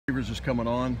Rutgers is coming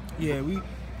on. Yeah, we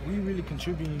really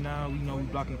contributing now. We know we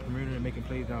blocking the perimeter and making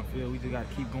plays downfield. We just got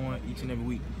to keep going each and every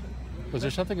week. Was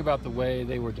there something about the way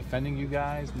they were defending you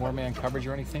guys, more man coverage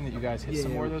or anything, that you guys hit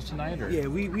some more of those tonight? Or? Yeah,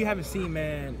 we haven't seen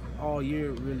man all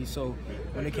year really, so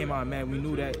when they came out man, we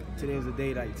knew that today was the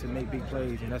day to make big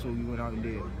plays, and that's what we went out and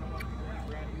did.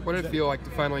 What did it feel like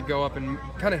to finally go up and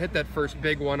kind of hit that first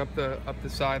big one up the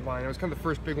sideline? It was kind of the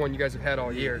first big one you guys have had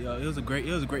all year. Yeah, it was a great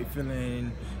feeling,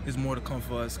 and there's more to come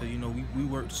for us because we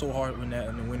worked so hard on that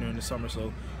in the winter and the summer,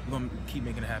 so we're gonna keep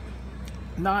making it happen.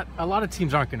 Not a lot of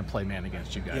teams aren't going to play man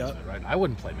against you guys, right? I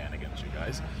wouldn't play man against you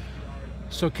guys.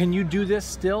 So can you do this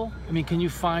still? I mean, can you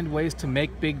find ways to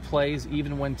make big plays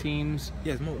even when teams?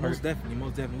 Yes, most definitely.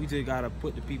 We just gotta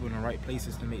put the people in the right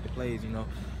places to make the plays,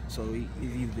 So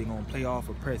it's either they're gonna play off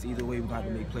or press. Either way, we got to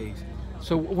make plays.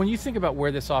 So when you think about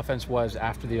where this offense was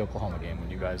after the Oklahoma game, when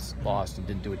you guys lost and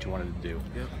didn't do what you wanted to do,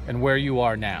 and where you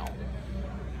are now,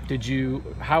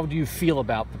 how do you feel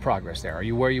about the progress there? Are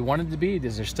you where you wanted to be?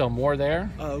 Is there still more there?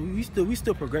 We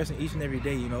still progressing each and every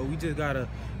day. We just gotta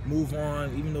move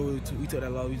on. Even though we took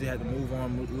that loss, we just had to move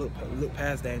on, look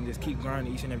past that, and just keep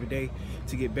grinding each and every day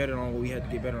to get better on what we had to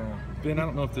get better on. Ben, I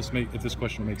don't know if this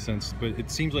question makes sense, but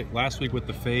it seems like last week with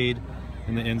the fade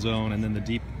in the end zone and then the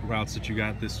deep routes that you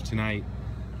got tonight,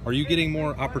 are you getting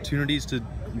more opportunities to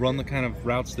run the kind of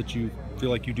routes that you feel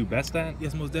like you do best at?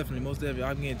 Yes, most definitely.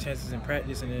 I'm getting chances in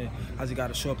practice, and then I just got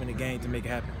to show up in the game to make it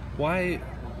happen. Why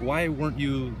weren't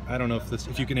you? I don't know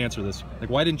if you can answer this.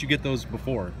 Like, why didn't you get those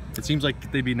before? It seems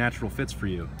like they'd be natural fits for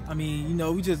you. I mean,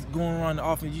 we just going around the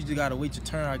offense. You just got to wait your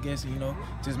turn, I guess. And,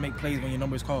 just make plays when your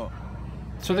number is called.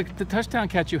 So the touchdown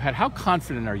catch you had, how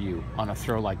confident are you on a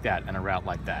throw like that and a route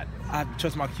like that? I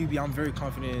trust my QB. I'm very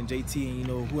confident in JT,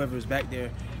 and whoever is back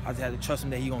there, I just had to trust him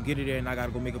that he's gonna get it there, and I got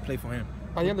to go make a play for him.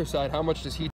 On the other side, how much does he